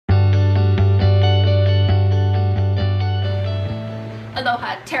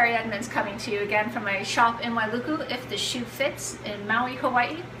Aloha, Teri Edmonds coming to you again from my shop in Wailuku, If the Shoe Fits, in Maui,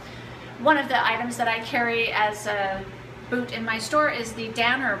 Hawaii. One of the items that I carry as a boot in my store is the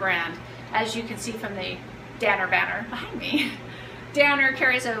Danner brand, as you can see from the Danner banner behind me. Danner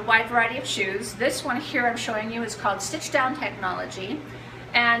carries a wide variety of shoes. This one here I'm showing you is called Stitch Down Technology,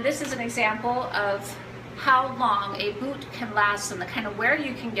 and this is an example of how long a boot can last and the kind of wear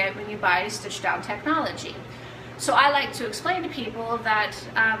you can get when you buy Stitch Down Technology. So I like to explain to people that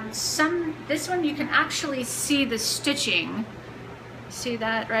this one you can actually see the stitching. See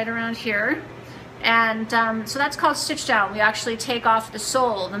that right around here? And so that's called stitch down. We actually take off the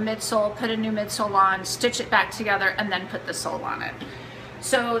sole, the midsole, put a new midsole on, stitch it back together, and then put the sole on it.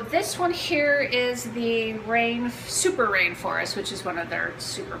 So this one here is the Super Rainforest, which is one of their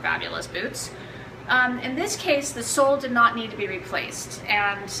super fabulous boots. In this case, the sole did not need to be replaced,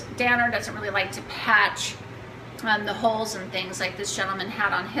 and Danner doesn't really like to patch the holes and things like this gentleman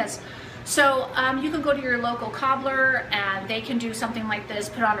had on his. So you can go to your local cobbler and they can do something like this,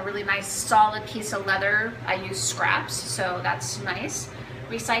 put on a really nice solid piece of leather. I use scraps, so that's nice.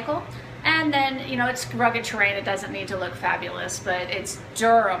 Recycle. And then, you know, it's rugged terrain, it doesn't need to look fabulous, but it's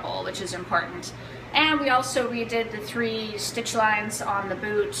durable, which is important. And we also redid the 3 stitch lines on the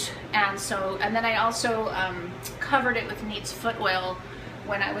boot, and then I also covered it with Neat's foot oil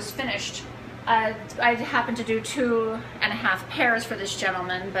when I was finished. I happened to do 2.5 pairs for this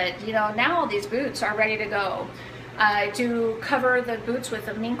gentleman, but you know, now all these boots are ready to go. I do cover the boots with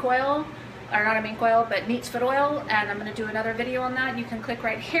a mink oil, or not a mink oil, but Neat's foot oil, and I'm going to do another video on that. You can click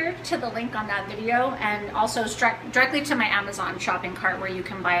right here to the link on that video, and also directly to my Amazon shopping cart where you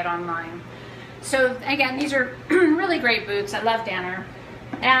can buy it online. So again, these are really great boots. I love Danner.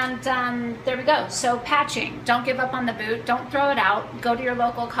 And there we go. So patching, don't give up on the boot, don't throw it out, go to your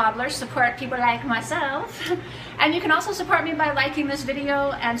local cobbler, support people like myself. And you can also support me by liking this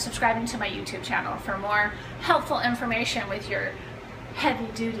video and subscribing to my YouTube channel for more helpful information with your heavy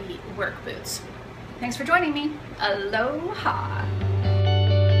duty work boots. Thanks for joining me. Aloha.